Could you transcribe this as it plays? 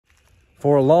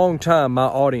For a long time, my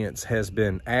audience has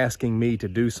been asking me to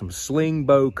do some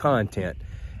Slingbow content,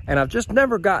 and I've just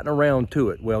never gotten around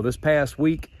to it. Well, this past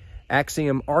week,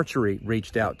 Axiom Archery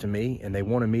reached out to me, and they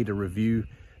wanted me to review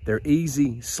their EZ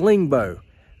Slingbow.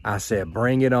 I said,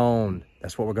 bring it on.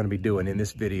 That's what we're going to be doing in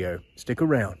this video. Stick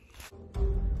around.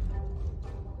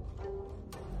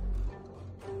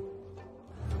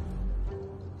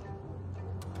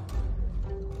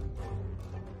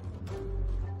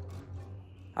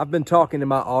 I've been talking to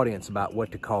my audience about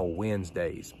what to call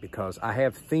Wednesdays because I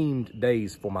have themed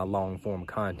days for my long form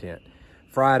content.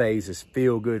 Fridays is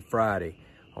Feel Good Friday.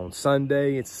 On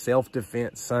Sunday, it's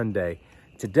Self-Defense Sunday.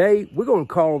 Today, we're going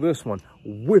to call this one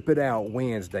Whip It Out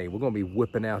Wednesday. We're going to be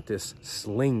whipping out this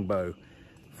Slingbow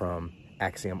from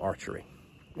Axiom Archery.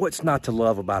 What's not to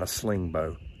love about a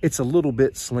Slingbow? It's a little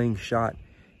bit slingshot.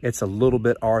 It's a little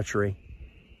bit archery.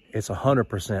 It's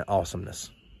 100% awesomeness.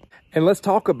 And let's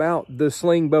talk about the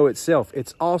Slingbow itself.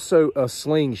 It's also a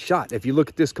slingshot. If you look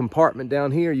at this compartment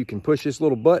down here, you can push this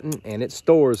little button and it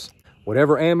stores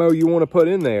whatever ammo you want to put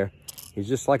in there. It's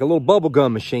just like a little bubble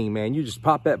gum machine, man. You just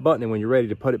pop that button and when you're ready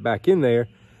to put it back in there,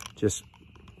 just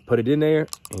put it in there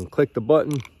and click the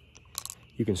button.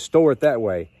 You can store it that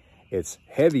way. It's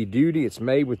heavy duty. It's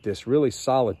made with this really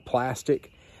solid plastic.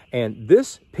 And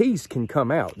this piece can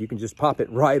come out. You can just pop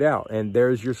it right out and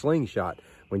there's your slingshot.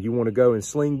 When you want to go in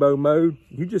Slingbow mode,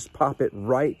 you just pop it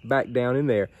right back down in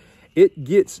there. It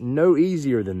gets no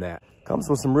easier than that. Comes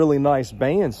with some really nice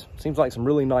bands. Seems like some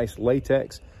really nice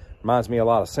latex. Reminds me a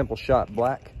lot of Simple Shot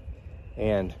Black.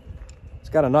 And it's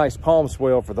got a nice palm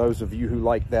swell for those of you who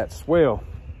like that swell.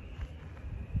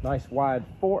 Nice wide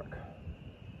fork.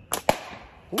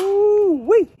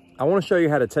 Woo-wee! I want to show you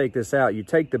how to take this out. You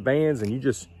take the bands and you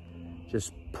just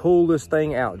pull this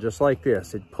thing out just like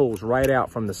this. It pulls right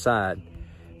out from the side.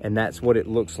 And that's what it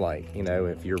looks like. You know,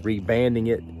 if you're rebanding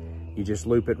it, you just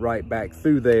loop it right back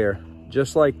through there,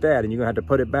 just like that. And you're gonna have to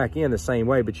put it back in the same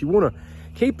way, but you wanna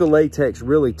keep the latex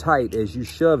really tight as you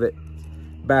shove it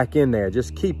back in there.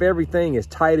 Just keep everything as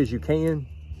tight as you can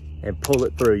and pull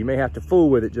it through. You may have to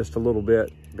fool with it just a little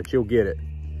bit, but you'll get it.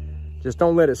 Just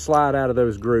don't let it slide out of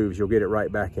those grooves. You'll get it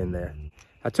right back in there.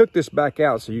 I took this back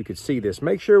out so you could see this.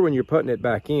 Make sure when you're putting it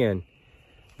back in,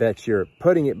 that you're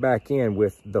putting it back in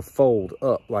with the fold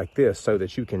up like this so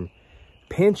that you can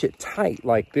pinch it tight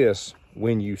like this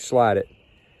when you slide it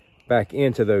back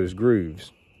into those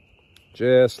grooves.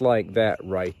 Just like that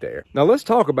right there. Now let's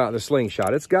talk about the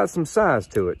slingshot. It's got some size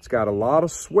to it. It's got a lot of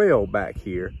swell back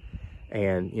here.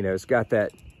 And you know, it's got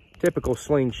that typical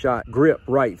slingshot grip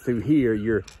right through here.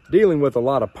 You're dealing with a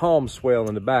lot of palm swell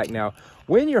in the back. Now,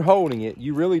 when you're holding it,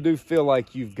 you really do feel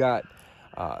like you've got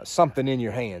something in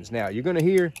your hands. Now you're going to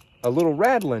hear a little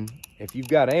rattling if you've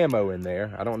got ammo in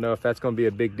there. I don't know if that's going to be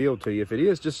a big deal to you. If it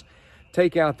is, just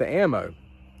take out the ammo.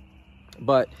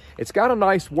 But it's got a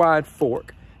nice wide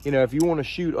fork. You know, if you want to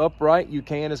shoot upright, you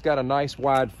can. It's got a nice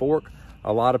wide fork.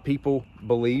 A lot of people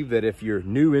believe that if you're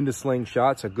new into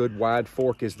slingshots, a good wide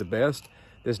fork is the best.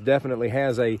 This definitely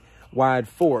has a wide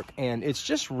fork, and it's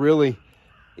just really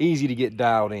easy to get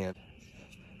dialed in.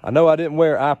 I know I didn't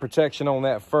wear eye protection on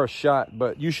that first shot,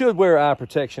 but you should wear eye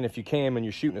protection if you can when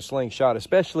you're shooting a slingshot,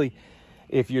 especially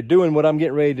if you're doing what I'm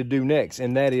getting ready to do next,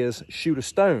 and that is shoot a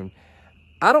stone.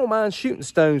 I don't mind shooting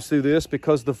stones through this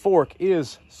because the fork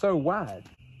is so wide.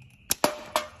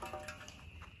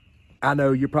 I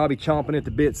know you're probably chomping at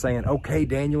the bit saying, okay,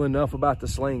 Daniel, enough about the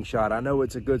slingshot. I know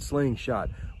it's a good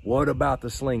slingshot. What about the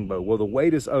Slingbow? Well, the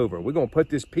wait is over. We're going to put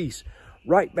this piece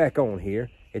right back on here.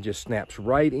 It just snaps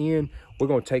right in. We're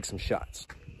going to take some shots.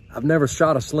 I've never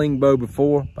shot a Slingbow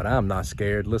before, but I'm not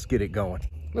scared. Let's get it going.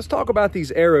 Let's talk about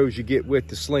these arrows you get with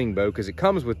the Slingbow, because it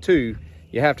comes with two.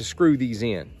 You have to screw these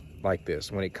in like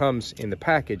this. When it comes in the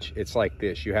package, it's like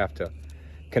this. You have to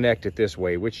connect it this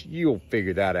way, which you'll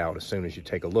figure that out as soon as you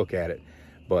take a look at it.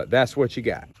 But that's what you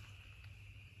got.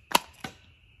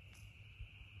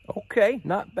 Okay,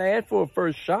 not bad for a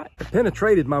first shot. I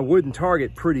penetrated my wooden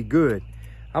target pretty good.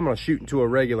 I'm gonna shoot into a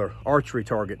regular archery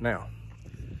target now.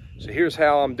 So here's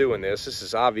how I'm doing this. This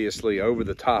is obviously over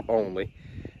the top only,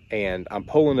 and I'm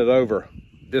pulling it over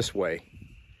this way.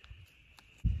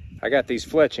 I got these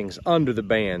fletchings under the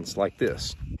bands like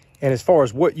this. And as far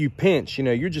as what you pinch, you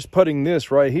know, you're just putting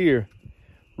this right here,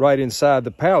 right inside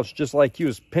the pouch, just like you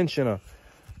was pinching a,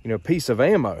 you know, piece of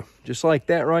ammo, just like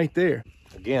that right there.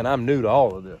 Again, I'm new to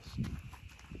all of this.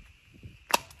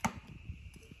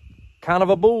 Kind of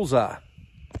a bullseye.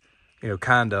 You know,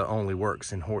 kinda only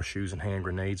works in horseshoes and hand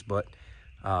grenades, but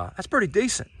that's pretty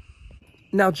decent.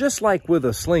 Now, just like with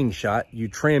a slingshot, you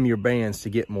trim your bands to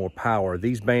get more power.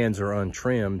 These bands are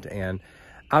untrimmed, and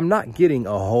I'm not getting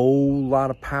a whole lot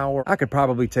of power. I could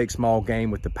probably take small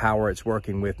game with the power it's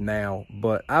working with now,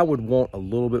 but I would want a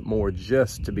little bit more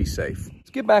just to be safe. Let's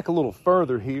get back a little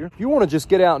further here. If you want to just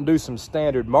get out and do some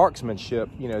standard marksmanship,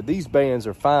 you know, these bands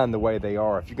are fine the way they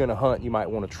are. If you're going to hunt, you might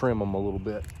want to trim them a little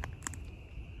bit.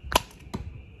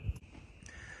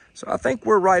 So I think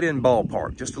we're right in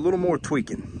ballpark, just a little more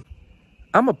tweaking.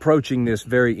 I'm approaching this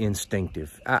very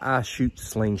instinctive. I shoot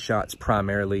slingshots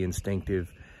primarily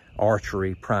instinctive.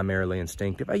 Archery primarily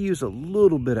instinctive. I use a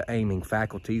little bit of aiming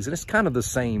faculties, and it's kind of the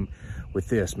same with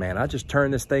this, man. I just turn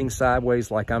this thing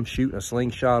sideways like I'm shooting a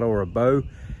slingshot or a bow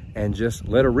and just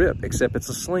let it rip, except it's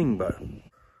a sling bow.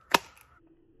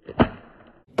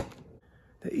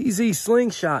 The EZ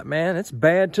Slingshot, man, it's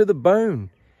bad to the bone.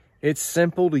 It's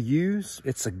simple to use.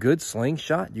 It's a good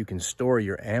slingshot. You can store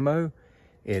your ammo.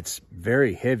 It's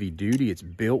very heavy duty. It's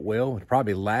built well. It'll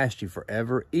probably last you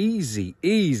forever. Easy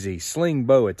sling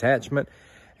bow attachment.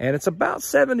 And it's about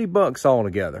 70 bucks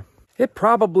altogether. It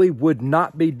probably would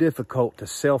not be difficult to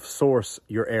self-source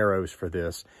your arrows for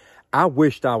this. I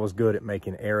wished I was good at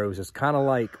making arrows. It's kind of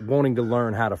like wanting to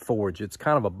learn how to forge. It's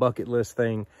kind of a bucket list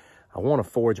thing. I want to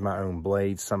forge my own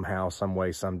blades somehow, some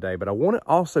way, someday. But I want to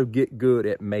also get good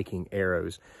at making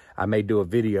arrows. I may do a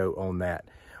video on that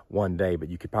one day, but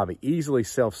you could probably easily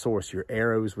self-source your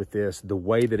arrows with this. The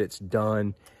way that it's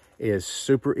done is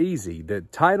super easy. The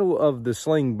title of the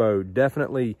sling bow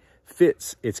definitely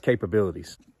fits its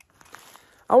capabilities.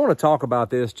 I want to talk about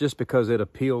this just because it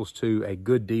appeals to a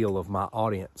good deal of my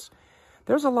audience.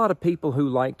 There's a lot of people who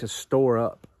like to store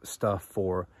up stuff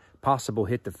for possible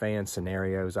hit-the-fan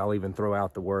scenarios. I'll even throw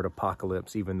out the word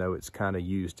apocalypse, even though it's kind of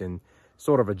used in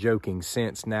sort of a joking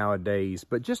sense nowadays.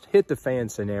 But just hit-the-fan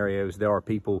scenarios, there are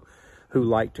people who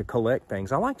like to collect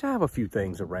things. I like to have a few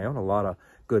things around, a lot of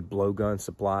good blowgun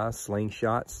supplies,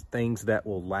 slingshots, things that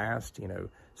will last, you know,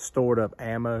 stored up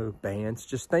ammo, bands,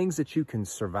 just things that you can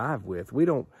survive with. We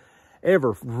don't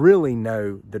ever really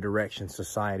know the direction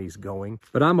society's going,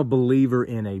 but I'm a believer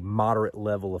in a moderate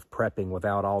level of prepping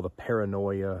without all the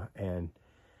paranoia and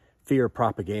fear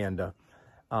propaganda.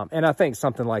 And I think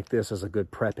something like this is a good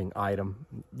prepping item.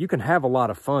 You can have a lot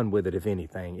of fun with it, if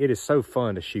anything. It is so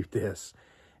fun to shoot this.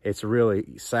 It's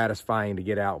really satisfying to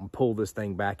get out and pull this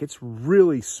thing back. It's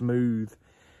really smooth,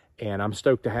 and I'm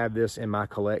stoked to have this in my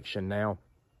collection now.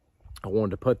 I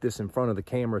wanted to put this in front of the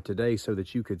camera today so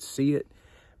that you could see it.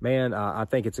 Man, I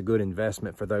think it's a good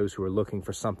investment for those who are looking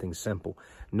for something simple.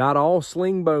 Not all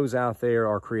sling bows out there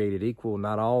are created equal.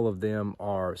 Not all of them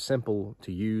are simple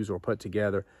to use or put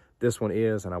together. This one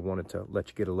is, and I wanted to let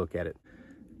you get a look at it.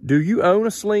 Do you own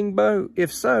a sling bow?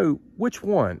 If so, which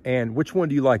one? And which one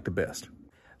do you like the best?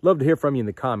 Love to hear from you in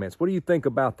the comments. What do you think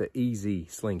about the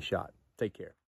EZ Slingshot? Take care.